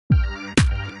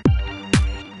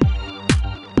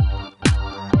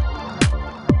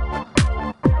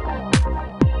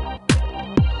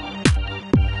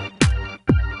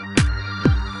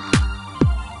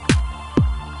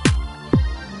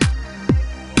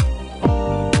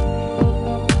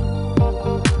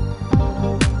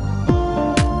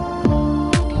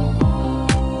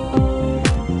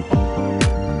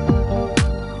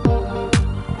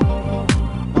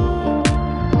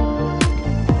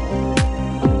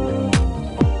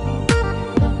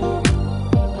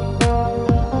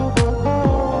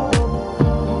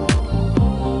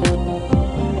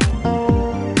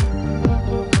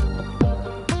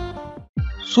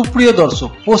সুপ্রিয় দর্শক,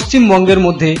 পশ্চিমবঙ্গের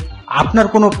মধ্যে আপনার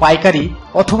কোনো পাইকারি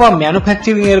অথবা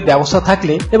ম্যানুফ্যাকচারিং এর ব্যবসা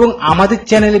থাকলে এবং আমাদের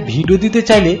চ্যানেলে ভিডিও দিতে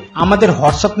চাইলে আমাদের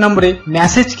হোয়াটসঅ্যাপ নম্বরে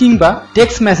মেসেজ কিংবা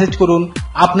টেক্সট মেসেজ করুন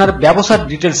আপনার ব্যবসার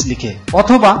ডিটেলস লিখে,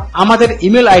 অথবা আমাদের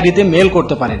ইমেল আইডিতে মেল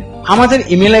করতে পারেন। আমাদের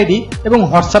ইমেল আইডি এবং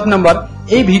হোয়াটসঅ্যাপ নাম্বার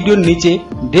এই ভিডিওর নিচে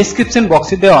ডেসক্রিপশন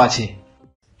বক্সে দেওয়া আছে।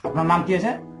 আপনার নাম কি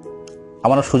আছে?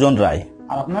 আমার নাম সুজন রায়।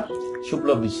 আর আপনার?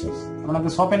 শুক্লভ বিশ্বাস।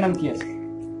 আপনাদের শপের নাম কি আছে?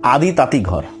 আদি তাঁতি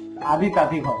ঘর। আদি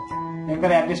তাঁতি ঘর।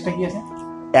 এখানকার অ্যাড্রেসটা কি আছে?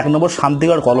 1 নম্বর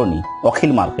শান্তিগড় কলোনি,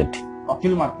 অখিল মার্কেট।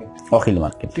 অখিল মার্কেট। অখিল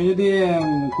মার্কেট। কেউ যদি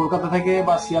কলকাতা থেকে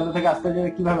বা শিয়ালদা থেকে আসতে চায়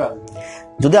কিভাবে আসবে?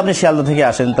 যদি আপনি শিয়ালদা থেকে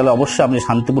আসেন তাহলে অবশ্যই আপনি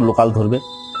শান্তিপুর লোকাল ধরবেন।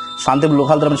 শান্তিপুর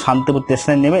লোকাল ধরে আপনি শান্তিপুর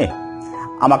স্টেশনে নেমে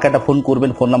আমাকে একটা ফোন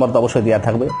করবেন, ফোন নাম্বার তো অবশ্যই দেওয়া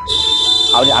থাকবে।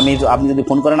 আপনি যদি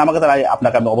ফোন করেন আমাকে তাহলে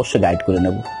আপনাকে আমি অবশ্যই গাইড করে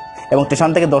নেব। এবং স্টেশন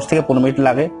থেকে 10 থেকে 15 মিনিট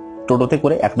লাগে টোটোতে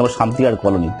করে 1 নম্বর শান্তিগড়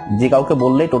কলোনি। যে কাউকে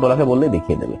বললেই, টোটোলাকে বললেই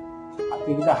দেখিয়ে দেবে।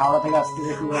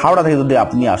 হাওড়া থেকে যদি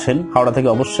আপনি আসেন, হাওড়া থেকে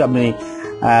অবশ্যই আপনি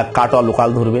কাটোয়া লোকাল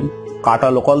ধরবেন।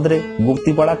 কাটোয়া লোকাল ধরে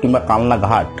গুপ্তিপাড়া কিংবা কালনা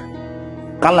ঘাট,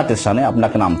 কালনা স্টেশনে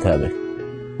আপনাকে নামতে হবে।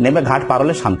 নেমে ঘাট পার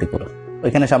হলে শান্তিপুর,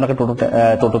 ওইখানে এসে আপনাকে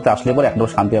টোটোতে আসলে পরে 1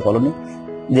 নম্বর শান্তিগড় কলোনি,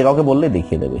 যে কাউকে বললে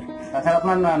দেখিয়ে দেবে।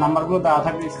 আপনার নাম্বারগুলো দেওয়া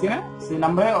থাকবে স্ক্রিনে, সেই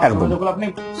নম্বরে আপনি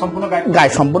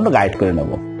সম্পূর্ণ গাইড করে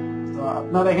নেব।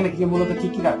 আপনারা এখানে কি মূলত কি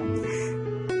রাখেন?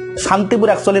 শান্তিপুর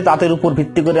অ্যাকচুয়ালি তাঁতের উপর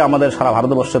ভিত্তি করে আমাদের সারা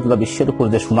ভারতবর্ষে তথা বিশ্বের উপর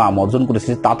যে সুনাম অর্জন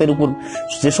করেছে, তাঁতের উপর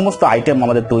যে সমস্ত আইটেম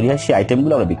আমাদের তৈরি হয় সেই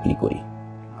আইটেমগুলো আমরা বিক্রি করি।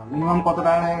 মিনিমাম কত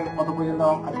টাকা কত পর্যন্ত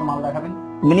একটা মাল দেখাবেন?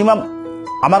 মিনিমাম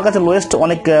আমার কাছে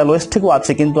অনেক লোয়েস্ট থেকেও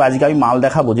আছে, কিন্তু আজকে আমি মাল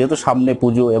দেখাবো যেহেতু সামনে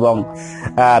পুজো এবং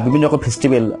বিভিন্ন রকম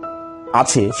ফেস্টিভ্যাল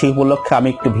আছে, সেই উপলক্ষে আমি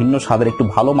একটু ভিন্ন স্বাদের একটু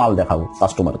ভালো মাল দেখাবো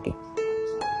কাস্টমারকে।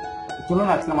 চলুন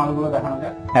আজকে মালগুলো দেখানো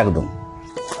যাক। একদম।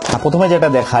 প্রথমে যেটা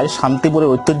দেখায় শান্তিপুরের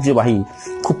ঐতিহ্যবাহী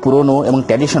খুব পুরনো এবং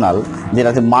ট্র্যাডিশনাল, যেটা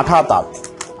হচ্ছে মাঠা তাঁত।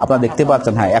 আপনারা দেখতে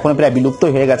পাচ্ছেন, হ্যাঁ এখন প্রায় বিলুপ্ত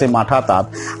হয়ে গেছে মাঠা তাঁত।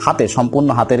 হাতে সম্পূর্ণ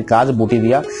হাতের কাজ, বুটি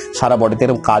দিয়া সারা বডিতে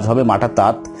এরকম কাজ হবে মাঠা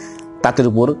তাঁতের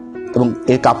উপর। এবং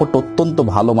এর কাপড়টা অত্যন্ত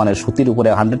ভালো মানের সুতির উপরে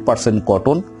 100%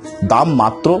 কটন। দাম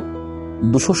মাত্র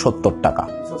 270 টাকা।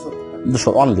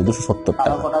 অনলি 270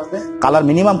 টাকা। কালার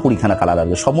মিনিমাম 20খানা কালার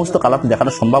আসবে। সমস্ত কালার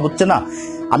দেখানো সম্ভব হচ্ছে না,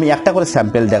 আমি একটা করে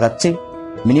স্যাম্পেল দেখাচ্ছি।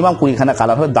 মিনিমাম 20খানা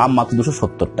কালার হবে, দাম মাত্র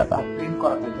 270 টাকা।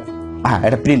 হ্যাঁ,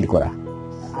 এটা প্রিন্ট করা।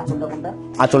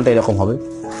 আঁচলটা এরকম হবে।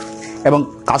 এবং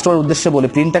কাস্টমার উদ্দেশ্যে বলে,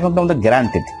 প্রিন্টটা কিন্তু আমাদের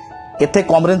গ্যারান্টেড। এতে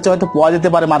কম রেঞ্জে হয়তো পাওয়া যেতে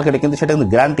পারে মার্কেটে, কিন্তু সেটা কিন্তু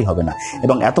গ্যারান্টি হবে না।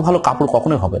 এবং এত ভালো কাপড়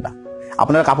কখনোই হবে না।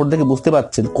 আপনারা কাপড় দেখে বুঝতে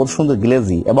পারছেন কত সুন্দর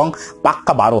গ্লেজি এবং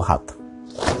পাক্কা 12 হাত।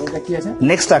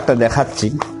 নেক্সট একটা দেখাচ্ছি,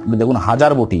 দেখুন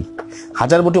হাজার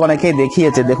বটি অনেকেই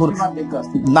দেখিয়েছে। দেখুন,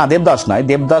 না দেবদাস নয়,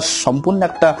 দেবদাস সম্পূর্ণ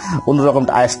একটা অন্যরকম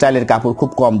স্টাইলের কাপড়, খুব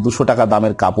কম 200 টাকা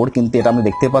দামের কাপড়। কিন্তু এটা আপনি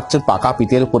দেখতে পাচ্ছেন পাকা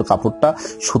পিতের উপর কাপড়টা,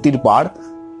 সুতির পাড়,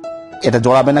 এটা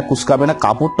জড়াবে না, কুচকাবে না।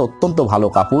 কাপড়টা অত্যন্ত ভালো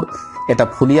কাপড়। এটা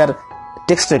ফুলিয়ার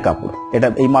টেক্সটের কাপড়। এটা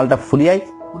এই মালটা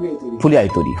ফুলিয়ায়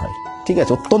তৈরি হয়। ঠিক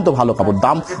আছে, অত্যন্ত ভালো কাপড়।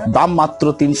 দাম মাত্র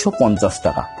 350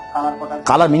 টাকা।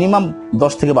 কালার মিনিমাম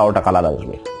 10 থেকে 12টা কালার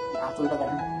আসবে।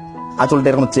 আঁচলটা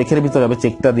এরকম চেকের ভিতরে হবে,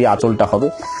 চেকটা দিয়ে আঁচলটা হবে।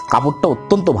 কাপড়টা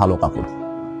অত্যন্ত ভালো কাপড়।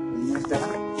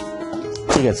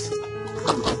 ঠিক আছে,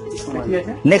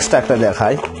 নেক্সট একটা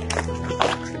দেখায়।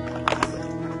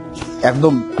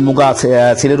 একদম মুগা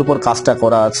সিলের উপর কাজটা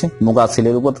করা আছে। মুগা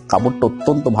সিলের উপর কাপড়টা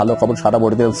অত্যন্ত ভালো কাপড়। সারা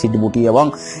বডিতে সিট বুটি এবং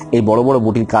এই বড় বড়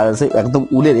বুটির কাজ আছে। একদম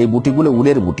উলের, এই বুটিগুলো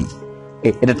উলের বুটি,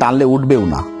 এটা টানলে উঠবেও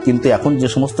না। কিন্তু এখন যে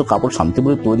সমস্ত কাপড়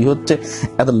শান্তিপুরে তৈরি হচ্ছে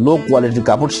এত লো কোয়ালিটির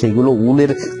কাপড়, সেগুলো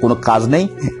উলের কোনো কাজ নেই।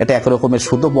 এটা একরকমের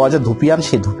সুতো পাওয়া যায় ধুপিয়ান,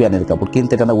 সেই ধুপিয়ানের কাপড়,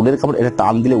 কিন্তু এটা না উলের কাপড়। এটা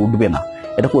টান দিলে উঠবে না।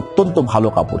 এটা অত্যন্ত ভালো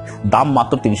কাপড়। দাম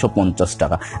মাত্র 350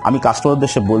 টাকা। আমি কাস্টমারদের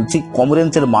দেশে বলছি, কম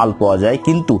রেঞ্জের মাল পাওয়া যায়,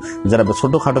 কিন্তু যারা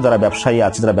ছোটখাটো যারা ব্যবসায়ী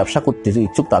আছে, যারা ব্যবসা করতে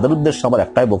ইচ্ছুক, তাদের উদ্দেশ্যে আমার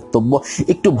একটাই বক্তব্য,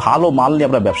 একটু ভালো মাল নিয়ে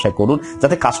আপনারা ব্যবসা করুন,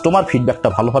 যাতে কাস্টমার ফিডব্যাকটা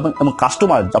ভালো হবে। এবং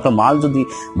কাস্টমার, আপনার মাল যদি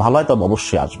ভালো হয় তবে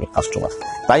অবশ্যই আসবে কাস্টমার।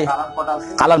 তাই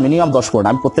কালার মিনিমাম 10 করে,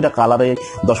 আমি প্রত্যেকটা কালারে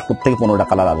 10 থেকে 15টা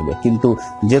কালার আসবে। কিন্তু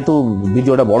যেহেতু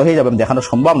ভিডিওটা বড় হয়ে যাবে, দেখানো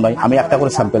সম্ভব নয়, আমি একটা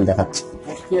করে স্যাম্পল দেখাচ্ছি।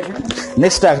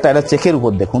 নেক্সট একটা, এটা চেকের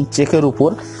উপর দেখুন, চেকের উপর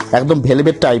একদম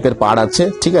ভেলভেট টাইপের পাড় আছে।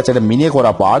 ঠিক আছে, এটা মিনে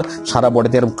করা পাড়, সারা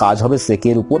বডিতে এরকম কাজ হবে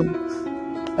চেকের উপর।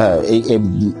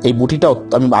 এই বুটিটা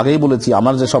আমি আগেই বলেছি,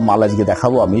 আমার যেসব মাল আজকে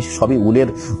দেখাবো আমি সবই উলের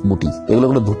বুটি।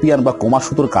 এগুলো ধুপিয়ান বা কমা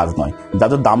সুতোর কাজ নয়,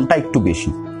 যাদের দামটা একটু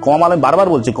বেশি। কম মাল, আমি বারবার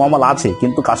বলছি কম মাল আছে,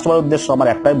 কিন্তু কাস্টমারের উদ্দেশ্য আমার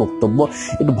একটাই বক্তব্য,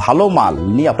 একটু ভালো মাল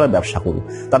নিয়ে আপনার ব্যবসা করুন,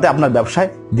 তাতে আপনার ব্যবসায়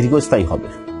দীর্ঘস্থায়ী হবে।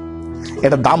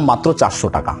 এটা দাম মাত্র 400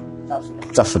 টাকা।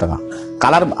 400 টাকা।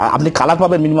 কালার, আপনি কালার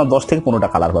পাবেন মিনিমাম 10 থেকে 15টা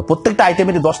কালার পাবেন। প্রত্যেকটা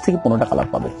আইটেমেরই 10 থেকে 15টা কালার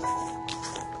পাবেন।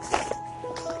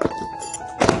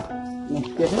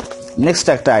 নেক্সট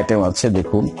একটা আইটেম আছে,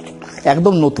 দেখুন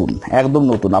একদম নতুন, একদম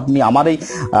নতুন। আপনি আমার এই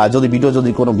যদি ভিডিও যদি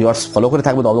কোনো ভিউয়ার্স ফলো করে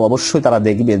থাকবেন তবে অবশ্যই তারা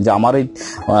দেখবেন যে আমার এই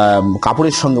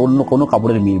কাপড়ের সঙ্গে অন্য কোনো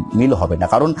কাপড়ের মিল হবে না,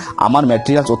 কারণ আমার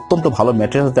ম্যাটেরিয়ালস অত্যন্ত ভালো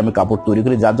ম্যাটেরিয়ালসে আমি কাপড় তৈরি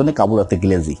করি, যার জন্য কাপড় এত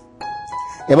গ্লেজি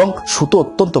এবং সুতো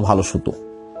অত্যন্ত ভালো সুতো।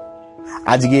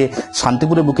 আজকে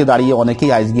শান্তিপুরের বুকে দাঁড়িয়ে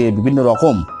অনেকেই আজকে বিভিন্ন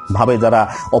রকম ভাবে যারা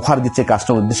অফার দিচ্ছে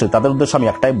কাস্টমার উদ্দেশ্যে, তাদের উদ্দেশ্যে আমি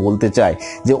একটাই বলতে চাই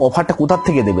যে অফারটা কোথা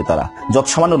থেকে দেবে তারা? যত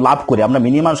সামান্য লাভ করে, আমরা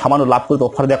মিনিমাম সামান্য লাভ করে তো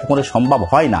অফার দেওয়া কখনো সম্ভব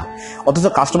হয় না, অথচ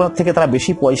কাস্টমার থেকে তারা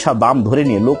বেশি পয়সা দাম ধরে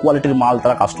নিয়ে লো কোয়ালিটির মাল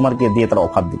তারা কাস্টমারকে দিয়ে তারা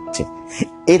অফার দিচ্ছে।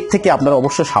 এর থেকে আপনারা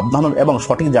অবশ্যই সাবধান হন এবং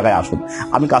সঠিক জায়গায় আসুন।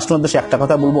 আমি কাস্টমারদের দেশে একটা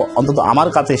কথা বলবো, অন্তত আমার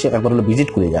কাছে এসে একবার হলো ভিজিট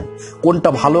করে যান। কোনটা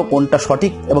ভালো, কোনটা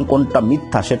সঠিক এবং কোনটা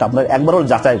মিথ্যা সেটা আপনার একবার হলো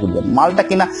যাচাই করবেন। মালটা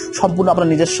কিনা সম্পূর্ণ আপনার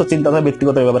নিজস্ব চিন্তাধারা,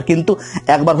 ব্যক্তিগত ব্যাপার, কিন্তু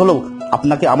একবার হলেও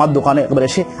আপনাকে আমার দোকানে একবার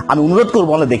এসে আমি অনুরোধ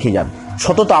করবো, বলে দেখে যান।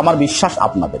 সততা আমার বিশ্বাস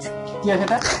আপনাদের।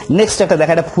 নেক্সট একটা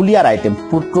দেখা, এটা ফুলিয়ার আইটেম,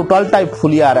 টোটালটাই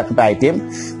ফুলিয়ার একটা আইটেম,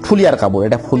 ফুলিয়ার কাপড়।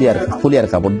 এটা ফুলিয়ার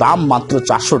কাপড়, দাম মাত্র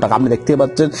 400 টাকা। আপনি দেখতে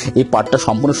পাচ্ছেন এই পাড়টা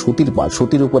সম্পূর্ণ সুতির পাড়,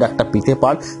 সুতির উপর একটা পিঠে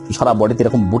পাড়, সারা বডিতে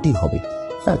এরকম বুটি হবে।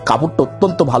 কাপড়টা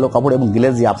অত্যন্ত ভালো কাপড় এবং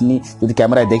গ্লেজি। আপনি যদি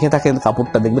ক্যামেরায় দেখে থাকেন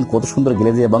কাপড়টা দেখবেন কত সুন্দর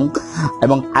গ্লেজি।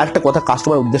 এবং আরেকটা কথা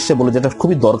কাস্টমারের উদ্দেশ্যে বলে, যেটা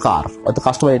খুবই দরকার, হয়তো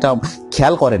কাস্টমার এটা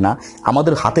খেয়াল করে না,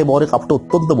 আমাদের হাতে বহরের কাপড়টা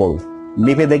অত্যন্ত বড়।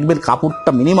 মেপে দেখবেন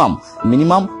কাপড়টা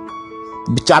মিনিমাম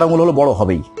 4 আঙুল হলো বড়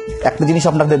হবেই। একটা জিনিস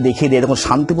আপনাদের দেখিয়ে দিয়ে, দেখুন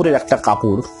শান্তিপুরের একটা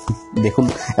কাপড়, দেখুন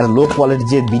একটা লো কোয়ালিটির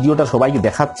যে ভিডিওটা সবাইকে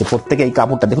দেখাচ্ছে, প্রত্যেকে এই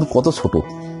কাপড়টা দেখুন কত ছোট।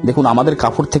 দেখুন আমাদের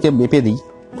কাপড় থেকে মেপে দিই,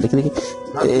 দেখি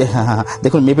হ্যাঁ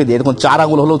দেখুন মেপে দিই, এরকম 4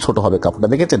 আঙুল হলেও ছোট হবে কাপড়টা,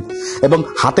 দেখেছেন? এবং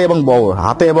হাতে এবং বহর,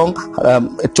 হাতে এবং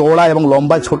চওড়া এবং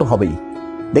লম্বায় ছোট হবেই।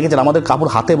 দেখেছেন আমাদের কাপড়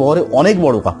হাতে বহরে অনেক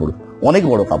বড়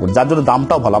কাপড়, যার জন্য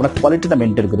দামটাও ভালো। আমরা কোয়ালিটিটা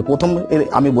মেনটেন করি। প্রথম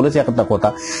আমি বলেছি একটা কথা,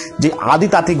 যে আদি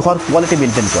তাঁতি ঘর কোয়ালিটি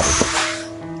মেনটেন করে।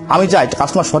 আমি চাই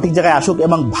কাস্টমার সঠিক জায়গায় আসুক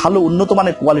এবং ভালো উন্নত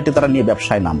মানের কোয়ালিটি তারা নিয়ে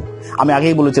ব্যবসায় নামে। আমি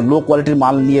আগেই বলেছি, লো কোয়ালিটির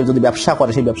মাল নিয়ে যদি ব্যবসা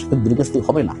করে সেই ব্যবসা দীর্ঘস্থায়ী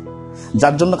হবে না।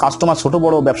 যার জন্য কাস্টমার, ছোট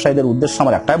বড় ব্যবসায়ীদের উদ্দেশ্যে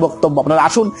আমার একটাই বক্তব্য, আপনারা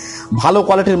আসুন, ভালো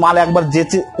কোয়ালিটির মাল একবার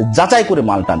যাচাই করে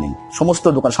মালটা নিন। সমস্ত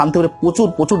দোকান, শান্তিপুরে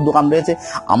প্রচুর দোকান রয়েছে,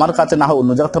 আমার কাছে না হয়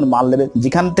অন্য জায়গা থেকে মাল নেবেন,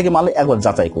 যেখান থেকে মাল একবার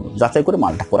যাচাই করে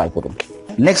মালটা ক্রয় করুন।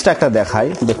 নেক্সট একটা দেখাই,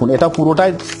 দেখুন এটা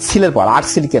পুরোটাই সিলের পাড়, আর্ট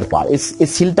সিল্কের পাড়। এই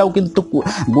সিলটাও কিন্তু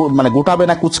মানে গোটাবে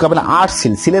না, কুচকাবে না, আর্ট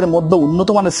সিলের মধ্যে উন্নত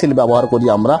মানের সিল ব্যবহার করি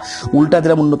আমরা। উল্টা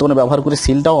যেরকম উন্নত মানের ব্যবহার করি,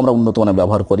 সিলটাও আমরা উন্নত মানের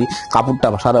ব্যবহার করি। কাপড়টা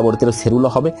সারা বডিতে সেরুলা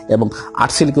হবে এবং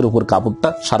আর্ট সিল্কের উপর কাপড়টা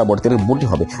সারা বডিতে বুটি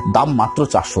হবে। দাম মাত্র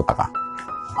 400 টাকা।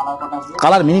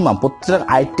 কালার মিনিমাম প্রত্যেক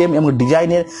আইটেম এবং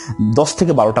ডিজাইনের 10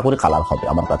 থেকে 12টা করে কালার হবে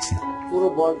আমার কাছে।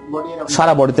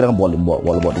 সারা বডিতে এরকম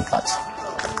বডি কাজ।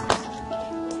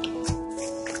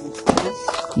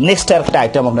 নেক্সট একটা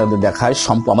আইটেম আপনাদের দেখায়,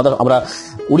 আমরা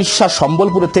উড়িষ্যার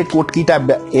সম্বলপুরের থেকে কোটকিটা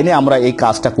এনে আমরা এই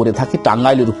কাজটা করে থাকি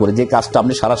টাঙ্গাইলের উপরে। যে কাজটা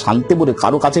আপনি সারা শান্তিপুরে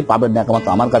কারো কাছেই পাবেন না, একমাত্র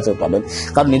আমার কাছে পাবেন,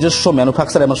 কারণ নিজস্ব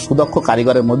ম্যানুফ্যাকচার এবং সুদক্ষ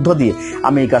কারিগরের মধ্য দিয়ে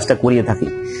আমি এই কাজটা করিয়ে থাকি।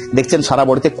 দেখছেন সারা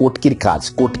বডিতে কোটকির কাজ,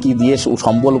 কোটকি দিয়ে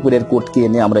সম্বলপুরের কোটকি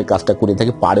এনে আমরা এই কাজটা করে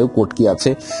থাকি। পাড়েও কোটকি আছে।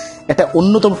 এটা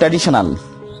অন্যতম ট্র্যাডিশনাল।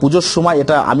 পুজোর সময়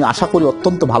এটা আমি আশা করি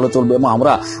অত্যন্ত ভালো চলবে এবং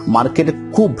আমরা মার্কেটে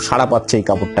খুব সাড়া পাচ্ছে এই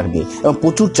কাপড়টা দিয়ে এবং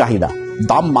প্রচুর চাহিদা।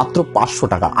 দাম মাত্র 500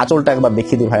 টাকা। আঁচলটা একবার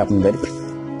দেখিয়ে দিই ভাই আপনাদের।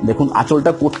 দেখুন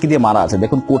আঁচলটা কোটকি দিয়ে মারা আছে,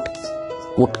 দেখুন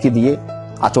কোটকি দিয়ে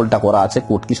আঁচলটা করা আছে,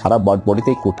 কোটকি সারা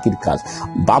বডিতে কোটকির কাজ।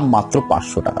 দাম মাত্র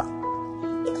 500 টাকা।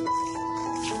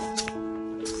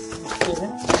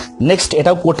 নেক্সট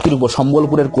এটাও কোটকির উপর,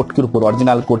 সম্বলপুরের কোটকির উপর,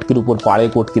 অরিজিনাল কোটকির উপর, পাড়ে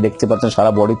কোটকি দেখতে পাচ্ছেন,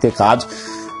 সারা বডিতে কাজ।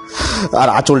 আর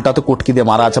আঁচলটা তো কোটকি দিয়ে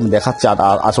মারা আছে, আমি দেখাচ্ছি।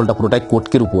 আর আঁচলটা পুরোটাই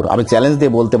কোটকির উপর। আমি চ্যালেঞ্জ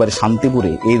দিয়ে বলতে পারি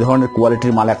শান্তিপুরে এই ধরনের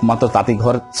কোয়ালিটির মাল একমাত্র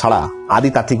তাঁতিঘর ছাড়া, আদি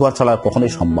তাঁতিঘর ছাড়া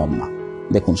কখনোই সম্ভব না।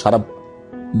 দেখুন সারা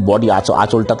বডি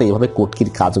আঁচলটাতে এইভাবে কোটকির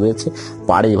কাজ রয়েছে,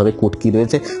 পাড়ে এইভাবে কোটকি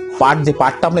রয়েছে। যে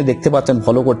পাড়টা আপনি দেখতে পাচ্ছেন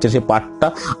ফলো করছে, সেই পাড়টা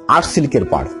আর্ট সিল্কের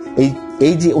পাড়।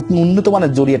 এই যে উন্নত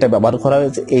মানের জড়ি এটা ব্যবহার করা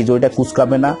হয়েছে, এই জড়িটা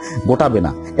কুচকাবে না, গোটাবে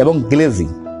না এবং গ্লেজিং।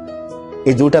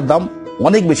 এই জড়িটার দাম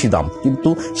অনেক বেশি দাম, কিন্তু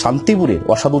শান্তিপুরে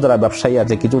অসাধু যারা ব্যবসায়ী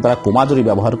আছে কিছু, তারা কোমাজরি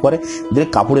ব্যবহার করে যে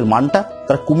কাপড়ের মানটা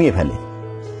তারা কমিয়ে ফেলে।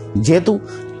 যেহেতু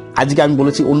আজকে আমি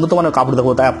বলেছি উন্নত মানের কাপড়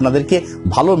দেখাবো, তাই আপনাদেরকে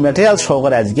ভালো ম্যাটেরিয়াল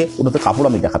সহকারে আজকে উন্নত কাপড়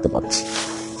আমি দেখাতে পারছি।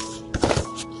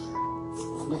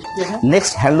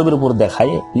 নেক্সট হ্যান্ডলুমের উপর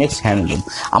দেখাই। নেক্সট হ্যান্ডলুম,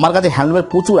 আমার কাছে হ্যান্ডলুমের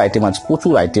প্রচুর আইটেম আছে,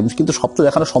 প্রচুর আইটেম, কিন্তু সব তো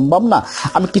দেখানো সম্ভব না।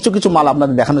 আমি কিছু মাল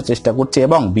আপনাদের দেখানোর চেষ্টা করছি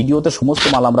এবং ভিডিওতে সমস্ত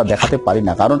মাল আমরা দেখাতে পারি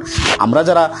না, কারণ আমরা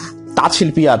যারা তাঁত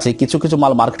শিল্পী আছে কিছু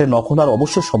মাল মার্কেটে নকল আর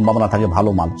অবশ্যই সম্ভাবনা থাকে ভালো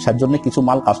মাল, সেই জন্য কিছু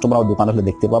মাল কাস্টমার দোকানে হলে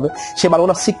দেখতে পাবে, সে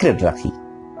মালগুলো সিক্রেট রাখি।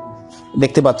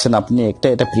 দেখতে পাচ্ছেন আপনি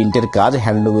এটা প্রিন্টের কাজ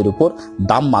হ্যান্ডলুমের উপর,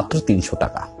 দাম মাত্র 300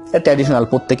 টাকা। ট্র্যাডিশনাল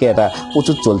প্রত্যেকে এটা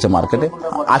প্রচুর চলছে মার্কেটে।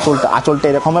 আঁচলটা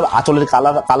এরকম, আঁচলের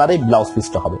কালারেই ব্লাউজ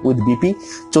পিসটা হবে উইথ বিপি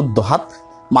 14 হাত,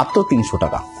 মাত্র 300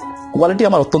 টাকা। কোয়ালিটি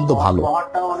আমার অত্যন্ত ভালো,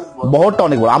 বহরটা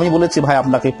অনেক বড়। আমি বলেছি ভাই,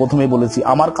 আপনাকে প্রথমেই বলেছি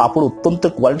আমার কাপড় অত্যন্ত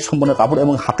কোয়ালিটি সম্পন্ন কাপড়,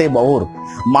 এবং হাতে বহর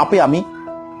মাপে আমি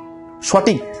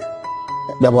সঠিক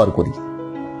ব্যবহার করি,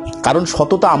 কারণ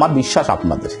সততা আমার বিশ্বাস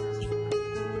আপনাদের।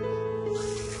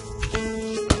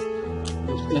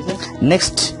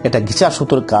 নেক্সট, এটা ঘিচা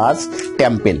সুতোর কাজ,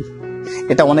 টেম্পেল।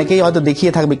 এটা অনেকেই হয়তো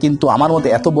দেখিয়ে থাকবে, কিন্তু আমার মতে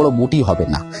এত বড় বুটি হবে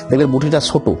না। দেখবেন বুটিটা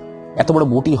ছোট, এত বড়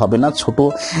বুটি হবে না, ছোট।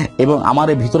 এবং আমার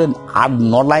এর ভিতরে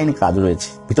 8-9 লাইন কাজ রয়েছে,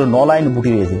 ভিতরে 9 লাইন বুটি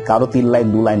রয়েছে, কারো 3 লাইন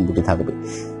 2 লাইন বুটি থাকবে,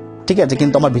 ঠিক আছে।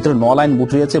 কিন্তু আমার ভিতরে 9 লাইন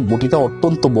বুটি রয়েছে, বুটিটা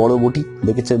অত্যন্ত বড় বুটি।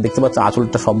 দেখতে পাচ্ছেন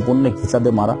আঁচলটা সম্পূর্ণ ঘিচা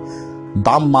দিয়ে মারা।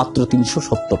 দাম মাত্র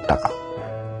 370 টাকা।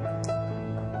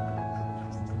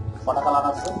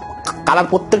 কালার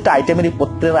প্রত্যেকটা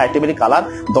আইটেমেরই কালার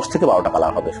 10 থেকে 12টা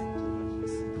কালার হবে।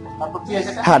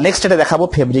 হ্যাঁ, নেক্সট এটা দেখাবো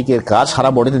ফেব্রিকের কাজ, সারা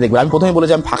বডিতে দেখবে। আমি প্রথমে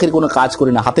বলেছি আমি ফাঁকির কোনো কাজ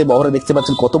করি না। হাতে বহরে দেখতে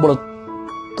পাচ্ছেন কত বড়,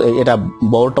 এটা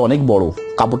বহরটা অনেক বড়,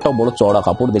 কাপড়টাও বড় চওড়া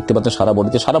কাপড় দেখতে পাচ্ছেন।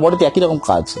 সারা বডিতে একই রকম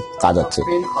কাজ আছে,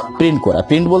 প্রিন্ট করা।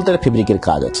 প্রিন্ট বলতে ফেব্রিকের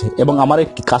কাজ আছে, এবং আমার এই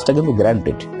কাজটা কিন্তু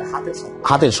গ্যারান্টেড,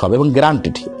 হাতের সব, এবং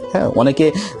গ্যারান্টেড। হ্যাঁ, অনেকে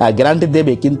গ্যারান্টি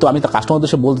দেবে, কিন্তু আমি কাস্টমারদের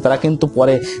সাথে বলতে, তারা কিন্তু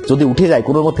পরে যদি উঠে যায়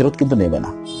কোনো ফেরত কিন্তু নেবে না।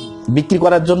 বিক্রি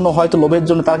করার জন্য হয়তো লোভের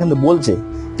জন্য তারা কিন্তু বলছে,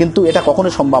 কিন্তু এটা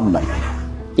কখনোই সম্ভব নয়।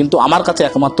 কিন্তু আমার কাছে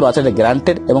একমাত্র আছে এটা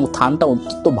গ্যারান্টেড, এবং থানটা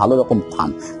অত্যন্ত ভালো রকম থান,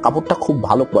 কাপড়টা খুব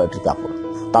ভালো কোয়ালিটির কাপড়।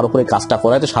 তার উপরে কাজটা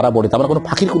করা আছে সারা বডিতে, আমার কোনো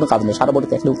ফাঁকির কোনো কাজ নেই, সারা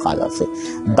বডিতে একটু কাজ আছে।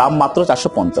 দাম মাত্র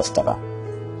 450 টাকা।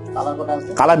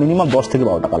 কালার মিনিমাম 10 থেকে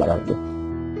 12টা কালার আসবে।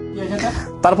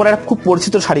 তারপরে একটা খুব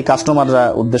পরিচিত শাড়ি, কাস্টমাররা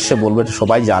উদ্দেশ্যে বলবো, এটা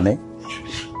সবাই জানে,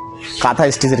 কাঁথা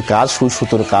স্টিচের কাজ, সুই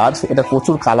সুতোর কাজ। এটা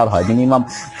প্রচুর কালার হয়, মিনিমাম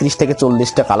 30 থেকে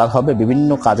 40টা কালার হবে, বিভিন্ন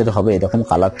কাজের হবে, এরকম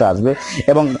কালারটা আসবে।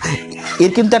 এবং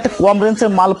এর কিন্তু একটা কম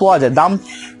রেঞ্জের মাল পাওয়া যায়,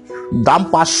 দাম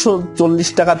 540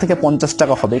 টাকা থেকে 50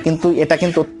 টাকা হবে, কিন্তু এটা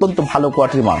কিন্তু অত্যন্ত ভালো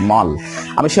কোয়ালিটির মাল।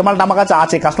 আমি সে মালটা আমার কাছে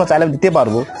আছে, কাস্টমার চাইলে আমি দিতে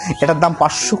পারবো। এটার দাম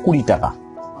 520 টাকা।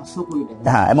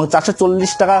 হ্যাঁ, এবং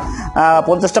 440 টাকা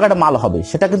 50 টাকা একটা মাল হবে,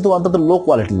 সেটা কিন্তু অন্তত লো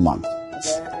কোয়ালিটির মাল।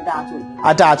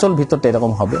 আচ্ছা, আঁচল ভিতরটা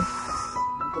এরকম হবে।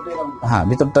 হ্যাঁ,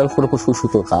 ভিতরটা পুরোপুরি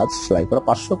সুতোর কাজ, সেলাই করা,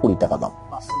 520 টাকা দাম।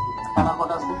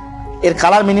 এর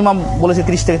কালার মিনিমাম বলেছে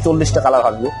 30 থেকে 40টা কালার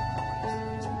আসবে।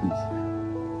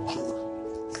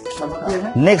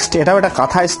 নেক্সট, এটাও একটা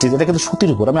কাঁথা স্টিচ, এটা কিন্তু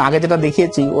সুতির উপর। আমি আগে যেটা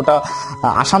দেখিয়েছি ওটা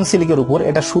আসাম সিল্কের উপর,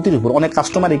 এটা সুতির উপর। অনেক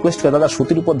কাস্টমার রিকোয়েস্ট করে, দাদা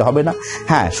সুতির উপর হবে না?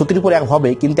 হ্যাঁ, সুতির উপর এক হবে,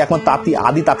 কিন্তু এখন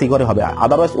আদি তাঁতি ঘরে হবে,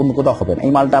 আদারওয়াইজ অন্য কোথাও হবে না।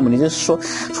 এই মালটা আমি নিজস্ব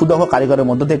সুদক্ষ কারিগরের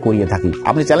মধ্যে থেকে করিয়ে থাকি।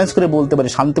 আপনি চ্যালেঞ্জ করে বলতে পারি,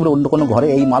 শান্তিপুরে অন্য কোনো ঘরে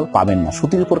এই মাল পাবেন না।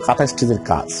 সুতির উপর কাঁথা স্টিচের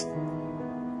কাজ।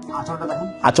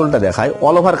 আঁচলটা দেখায়,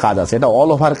 অল ওভার কাজ আছে, এটা অল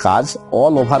ওভার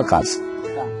কাজ।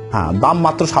 হ্যাঁ, দাম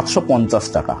মাত্র 750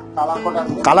 টাকা।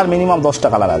 কালার মিনিমাম 10টা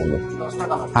কালার আসবে।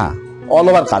 হ্যাঁ, অল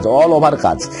ওভার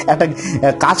কাজ। একটা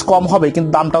কাজ কম হবে, কিন্তু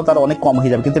দামটাও তার অনেক কম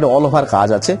হয়ে যাবে, কিন্তু এটা অল ওভার কাজ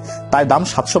আছে, তাই দাম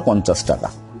 750 টাকা।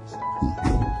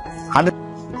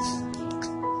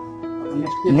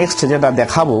 নেক্সট যেটা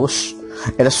দেখাবো,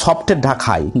 এটা সফটের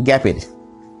ঢাকাই,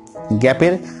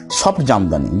 গ্যাপের সফট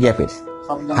জামদানি, গ্যাপের।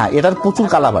 হ্যাঁ, এটার প্রচুর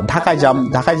কালার হয়,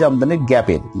 ঢাকাই জামদানির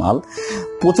গ্যাপের মাল,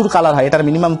 প্রচুর কালার হয়। এটার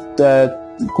মিনিমাম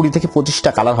 20 থেকে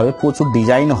 25টা কালার হবে, প্রচুর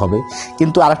ডিজাইন হবে।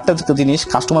 কিন্তু আরেকটা জিনিস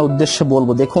কাস্টমার উদ্দেশ্যে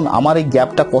বলবো, দেখুন আমার এই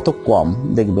গ্যাপটা কত কম,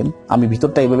 দেখবেন আমি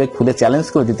ভিতরটা এইভাবে খুলে চ্যালেঞ্জ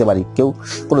করে দিতে পারি।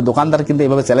 কোনো দোকানদার কিন্তু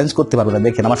এইভাবে চ্যালেঞ্জ করতে পারবে না।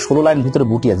 দেখেন আমার 16 লাইন ভিতরে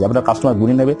বুটি আছে, আপনার কাস্টমার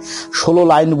গুনি নেবে 16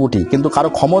 লাইন বুটি, কিন্তু কারো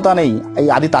ক্ষমতা নেই এই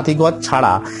আদি তাঁতিঘর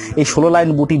ছাড়া এই 16 লাইন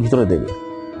বুটি ভিতরে দেবে।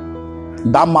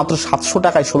 দাম মাত্র 700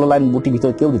 টাকায় 16 লাইন বুটি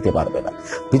ভিতরে কেউ দিতে পারবে না।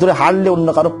 ভিতরে হারলে অন্য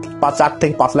কারো 4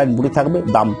 থেকে 5 লাইন বুটি থাকবে,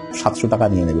 দাম 700 টাকা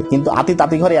নিয়ে নেবে। কিন্তু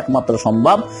তাঁতি ঘরে একমাত্র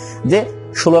সম্ভব যে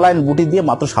 16 লাইন বুটি দিয়ে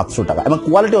মাত্র 700 টাকা, এবং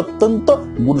কোয়ালিটি অত্যন্ত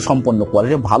গুণসম্পন্ন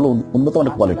কোয়ালিটি, ভালো উন্নত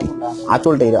মানের কোয়ালিটি।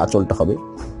 আঁচলটা হবে,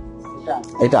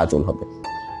 এটা আঁচল হবে,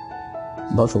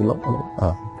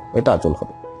 হ্যাঁ, এটা আঁচল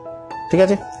হবে, ঠিক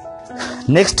আছে।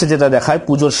 নেক্সট যেটা দেখায়,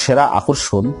 পুজোর সেরা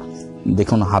আকর্ষণ,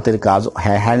 দেখুন হাতের কাজ,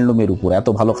 হ্যান্ডলুমের উপর এত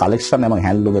ভালো কালেকশন, এবং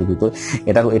হ্যান্ডলুমের ভিতর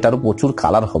এটারও প্রচুর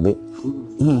কালার হবে।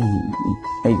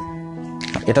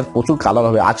 এটার প্রচুর কালার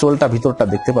হবে। আঁচলটা ভিতরটা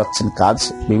দেখতে পাচ্ছেন কাজ,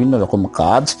 বিভিন্ন রকম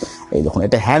কাজ। এই দেখুন,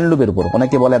 এটা হ্যান্ডলুমের উপর।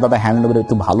 অনেকে বলে দাদা হ্যান্ডলুমের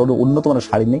একটু ভালো উন্নত মানের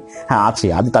শাড়ি নেই। হ্যাঁ, আছে,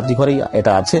 আদি তাঁতি ঘরেই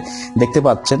এটা আছে, দেখতে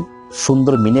পাচ্ছেন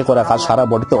সুন্দর মিনে করা কাজ, সারা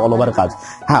বডিতে অল ওভার কাজ।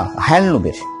 হ্যাঁ,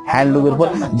 হ্যান্ডলুমের উপর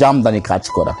জামদানি কাজ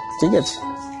করা, ঠিক আছে,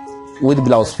 উইথ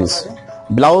ব্লাউজ পিস,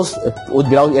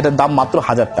 এটার দাম মাত্র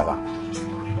 1000 টাকা।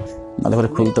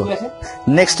 খুলতে।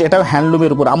 নেক্সট, এটা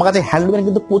হ্যান্ডলুমের উপর। আমার কাছে হ্যান্ডলুমের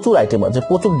কিন্তু প্রচুর আইটেম আছে,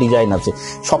 প্রচুর ডিজাইন আছে,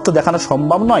 সব তো দেখানো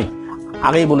সম্ভব নয়।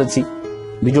 আগেই বলেছি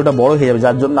ভিডিওটা বড় হয়ে যাবে,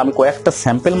 যার জন্য আমি কয়েকটা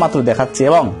স্যাম্পল মাত্র দেখাচ্ছি,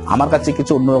 এবং আমার কাছে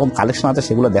কিছু অন্যরকম কালেকশন আছে,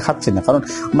 সেগুলো দেখাচ্ছি না, কারণ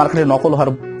মার্কেটে নকল হওয়ার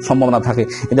সম্ভাবনা থাকে।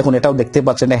 দেখুন, এটাও দেখতে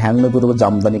পাচ্ছেন, হ্যান্ডলুমের উপর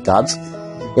জামদানি কাজ,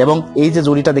 এবং এই যে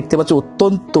জরিটা দেখতে পাচ্ছি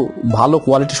অত্যন্ত ভালো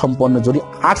কোয়ালিটি সম্পন্ন জরি,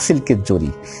 আর্ট সিল্কের জরি,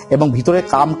 এবং ভিতরে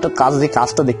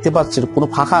কাজটা দেখতে পাচ্ছেন কোনো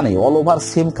ফাঁকা নেই, অল ওভার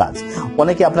সেম কাজ।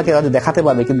 অনেকে আপনাকে কাজ দেখাতে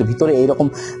পারবে কিন্তু ভিতরে এইরকম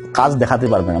কাজ দেখাতে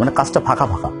পারবে না, মানে কাজটা ফাঁকা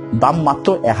ফাঁকা। দাম মাত্র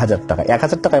 1000 টাকা।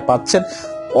 1000 টাকায় পাচ্ছেন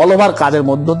অল ওভার কাজের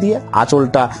মধ্য দিয়ে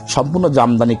আঁচলটা সম্পূর্ণ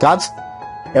জামদানি কাজ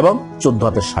এবং 14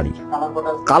 হাতের শাড়ি।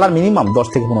 কালার মিনিমাম 10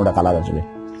 থেকে 15টা কালার আসবে।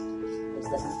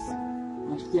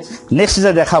 নেক্সট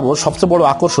যেটা দেখাবো সবচেয়ে বড়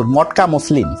আকর্ষণ মটকা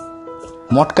মসলিন।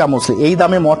 মটকা মসলিন, এই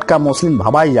দামে মটকা মসলিন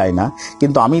ভাবাই যায় না,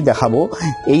 কিন্তু আমি দেখাবো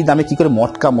এই দামে কি করে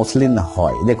মটকা মসলিন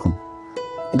হয়। দেখুন,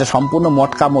 এটা সম্পূর্ণ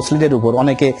মটকা মসলিনের উপর।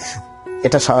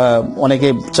 অনেকে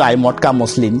চায় মটকা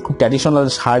মসলিন, খুব ট্র্যাডিশনাল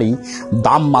শাড়ি,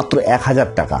 দাম মাত্র 1000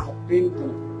 টাকা।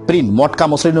 প্রিন্ট মটকা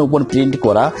মসলিনের উপর প্রিন্ট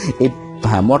করা এই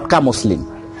মটকা মসলিন,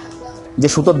 যে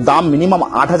সুতোর দাম মিনিমাম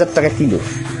 8000 টাকা কিলো।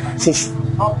 সে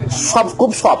সব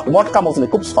খুব সফট, মটকা মসলিন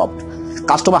খুব সফট,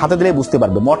 কাস্টমার হাতে দিলে বুঝতে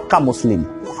পারবে মটকা মসলিন।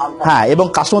 হ্যাঁ, এবং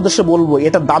কাস্টমারদের বলবো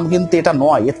এটার দাম কিন্তু এটা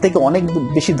নয়, এর থেকে অনেক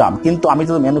বেশি দাম, কিন্তু আমি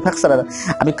তো ম্যানুফ্যাকচারার,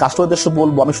 আমি কাস্টমারদের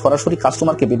বলবো আমি সরাসরি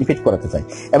কাস্টমারকে বেনিফিট করাতে চাই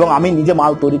এবং আমি নিজে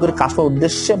মাল তৈরি করে কাস্টমার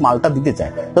উদ্দেশ্যে মালটা দিতে চাই,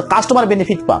 তো কাস্টমার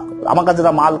বেনিফিট পাক, আমার কাছে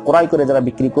যারা মাল ক্রয় করে যারা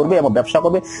বিক্রি করবে এবং ব্যবসা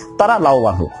করবে তারা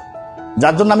লাভবান হোক,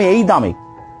 যার জন্য আমি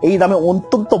এই দামে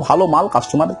অত্যন্ত ভালো মাল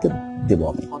কাস্টমারকে দেবো।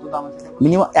 আমি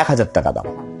মিনিমাম 1000 টাকা দাম,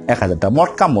 1000 টাকা।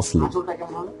 মটকা মসলিন,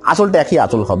 আঁচলটা একই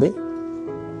আঁচল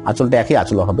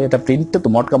হবে, এটা প্রিন্টটা তো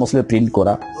মটকা মসলিনের প্রিন্ট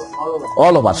করা,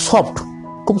 অল ওভার সফট,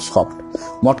 খুব সফট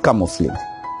মটকা মসলিন।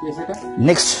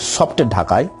 নেক্সট সফটের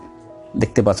ঢাকায়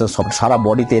দেখতে পাচ্ছেন, সফট সারা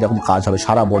বডিতে এরকম কাজ হবে,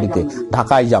 সারা বডিতে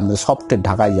ঢাকাই জামদানি, সফটের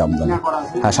ঢাকাই জামদানি।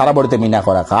 হ্যাঁ, সারা বডিতে মিনা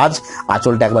করা কাজ।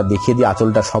 আঁচলটা একবার দেখিয়ে দিই,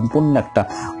 আঁচলটা সম্পূর্ণ একটা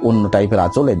অন্য টাইপের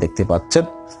আঁচল, দেখতে পাচ্ছেন,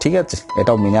 ঠিক আছে।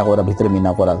 এটাও মিনা করা, ভিতরে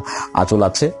মিনা করা আঁচল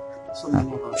আছে,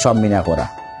 সব মিনা করা,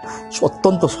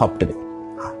 অত্যন্ত সফটের।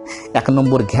 1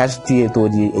 নম্বর ঘ্যাস দিয়ে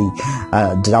তৈরি এই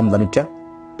জামদানিটা।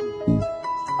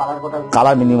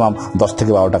 কালার মিনিমাম 10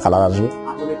 থেকে 12টা কালার আসবে।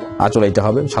 আঁচল এইটা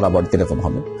হবে, সারা বডিতে এরকম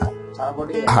হবে।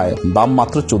 হ্যাঁ, দাম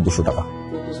মাত্র 1400 টাকা।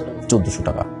 1400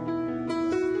 টাকা।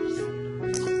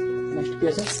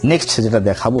 নেক্সট যেটা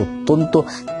দেখাবো অত্যন্ত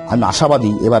আমি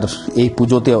আশাবাদী, এবার এই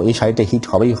পুজোতে এই শাড়িটা হিট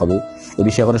হবেই হবে, এ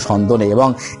বিষয়ে কোনো সন্দেহ নেই। এবং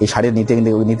এই শাড়ি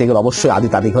নিতে গেলে অবশ্যই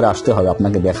তাঁতি ঘরে আসতে হবে।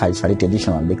 আপনাকে দেখাই, শাড়ি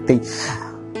ট্রেডিশনাল, দেখতেই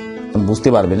বুঝতে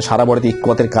পারবেন। সারা বডিতে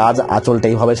ইক্কতের কাজ, আঁচলটা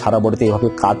এইভাবে, সারা বডিতে এইভাবে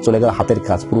কাজ চলে গেল, হাতের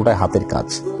কাজ, পুরোটাই হাতের কাজ।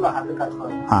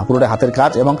 হ্যাঁ, পুরোটাই হাতের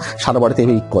কাজ এবং সারা বডিতে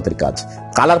এইভাবে ইক্কতের কাজ।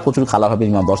 কালার প্রচুর কালার হবে,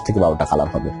 মিনিমাম 10 থেকে 12টা কালার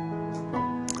হবে।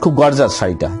 খুব গর্জাস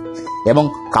শাড়িটা, এবং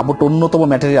কাপড়টা উন্নত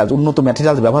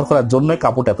ম্যাটেরিয়াল ব্যবহার করার জন্যই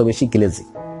কাপড়টা এত বেশি গ্লেজি।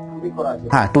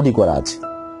 হ্যাঁ, টুডি করা আছে,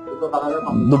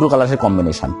 দুটো কালারের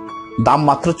কম্বিনেশন। দাম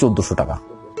মাত্র 1400 টাকা।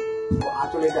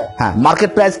 হ্যাঁ,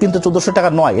 মার্কেট প্রাইস কিন্তু 1400 টাকা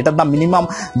নয়, এটার দাম মিনিমাম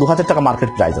 2000 টাকা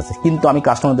মার্কেট প্রাইস আছে। কিন্তু আমি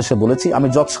কাস্টমারদের বলেছি আমি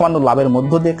যত সামান্য লাভের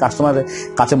মধ্য দিয়ে কাস্টমারের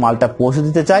কাছে মালটা পৌঁছে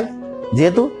দিতে চাই,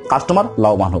 যেহেতু কাস্টমার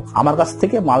লাভবান হোক। আমার কাছ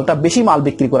থেকে মালটা বেশি মাল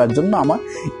বিক্রি করার জন্য আমার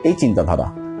এই চিন্তাধারা।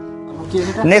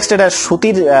 নেক্সট এটা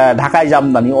সুতির ঢাকাই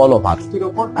জামদানি, অল ওভার।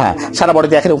 হ্যাঁ, সারা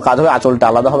বডিতে একরকম কাজ হবে, আঁচলটা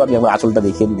আলাদা হবে। আমি আঁচলটা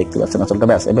দেখিয়ে দেখতে পাচ্ছেন, আঁচলটা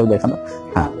ব্যাস এভাবে দেখানো।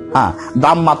 হ্যাঁ,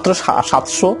 দাম মাত্র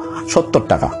 770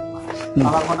 টাকা।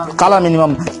 কালার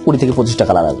মিনিমাম 20 থেকে 25টা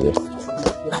কালার আসবে।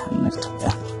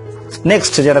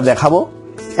 নেক্সট যেটা দেখাবো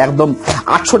একদম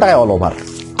 800 টাকায় অল ওভার।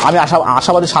 আমি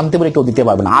আশাবাদী শান্তিপুরে কেউ দিতে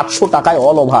পারবে না। 800 টাকায়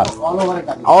অল ওভার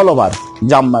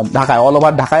ঢাকায়, অল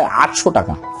ওভার ঢাকায় 800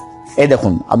 টাকা। এই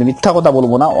দেখুন, আমি মিথ্যা কথা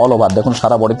বলবো না, অল ওভার দেখুন,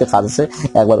 সারা বডিতে কাজ আছে।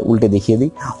 একবার উল্টে দেখিয়ে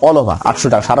দিই, অল ওভার 800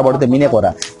 টাকা, সারা বডিতে মিনে করা।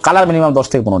 কালার মিনিমাম 10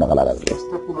 থেকে 15টা কালার আসবে।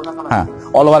 হ্যাঁ,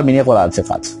 অল ওভার মিনে করা আছে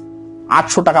কাজ,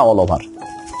 800 টাকা অল ওভার।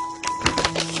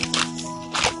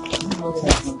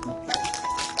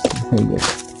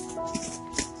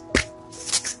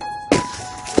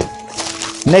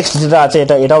 নেক্সট যেটা আছে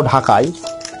এটাও ঢাকায়,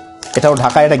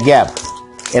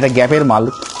 এটা গ্যাপের মাল।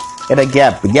 এটা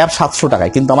গ্যাপ 700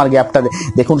 টাকায়, কিন্তু আমার গ্যাপটা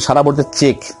দেখুন, সারা বডিতে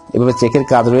চেক, এভাবে চেকের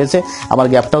কাজ রয়েছে। আমার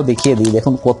গ্যাপটাও দেখিয়ে দিই,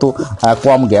 দেখুন কত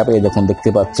কম গ্যাপ। এই দেখুন, দেখতে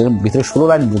পাচ্ছেন ভিতরে 16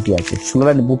 লাইন বুটি আছে। 16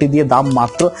 লাইন বুটি দিয়ে দাম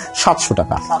মাত্র 700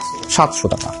 টাকা। 700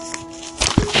 টাকা।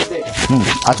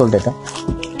 আঁচলটা এটা।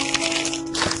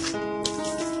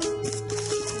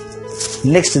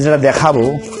 নেক্সট যেটা দেখাবো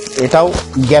এটাও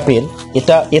গ্যাপের,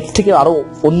 এটা এর থেকে আরো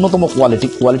অন্যতম কোয়ালিটি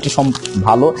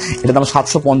ভালো। এটার দাম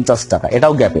 750 টাকা।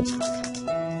 এটাও গ্যাপের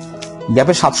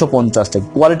 750 টাকা।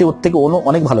 কোয়ালিটি ওর থেকে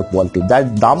অনেক ভালো কোয়ালিটি, যার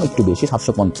দাম একটু বেশি,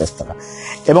 750 টাকা।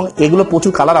 এবং এগুলো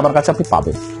প্রচুর কালার আমার কাছে আপনি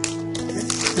পাবেন।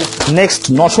 নেক্সট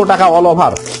 900 টাকা অল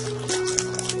ওভার।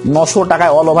 900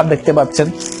 টাকায় অল ওভার দেখতে পাচ্ছেন,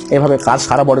 এভাবে কাজ,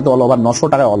 সারা বডিতে অল ওভার। 900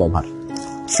 টাকায় অল ওভার,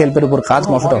 সেলফের উপর কাজ।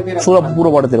 900 টাকা পুরো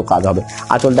বডিতেও কাজ হবে।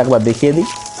 আঁচলটা একবার দেখিয়ে দিই,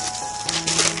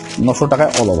 900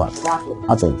 টাকায় অল ওভার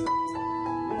আঁচল।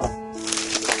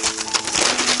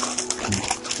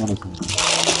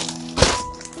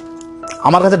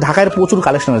 আমার কাছে ঢাকায় প্রচুর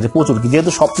কালেকশন আছে, প্রচুর,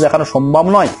 যেহেতু সব দেখানো সম্ভব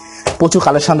নয়, প্রচুর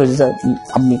কালেকশন রয়েছে।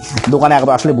 আপনি দোকানে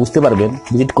একবার আসলে বুঝতে পারবেন,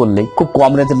 ভিজিট করলেই। খুব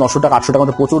কম রেঞ্জে 900 টাকা 800 টাকার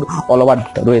মধ্যে প্রচুর অল ওভার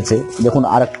রয়েছে। দেখুন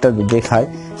আর একটা দেখায়,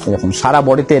 দেখুন সারা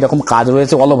বডিতে এরকম কাজ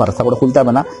রয়েছে অল ওভার, তারপরে খুলতে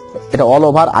হবে না, এটা অল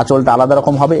ওভার, আঁচলটা আলাদা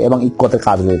রকম হবে এবং ইক্কতে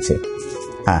কাজ রয়েছে।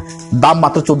 হ্যাঁ, দাম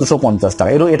মাত্র 1450 টাকা।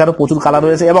 এটারও প্রচুর কালার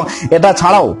রয়েছে এবং এটা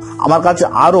ছাড়াও আমার কাছে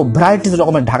আরো ভ্যারাইটিস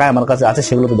রকমের ঢাকায় আমার কাছে আছে,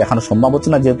 সেগুলো তো দেখানো সম্ভব হচ্ছে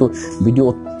না যেহেতু ভিডিও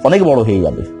অনেক বড় হয়ে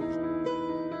যাবে।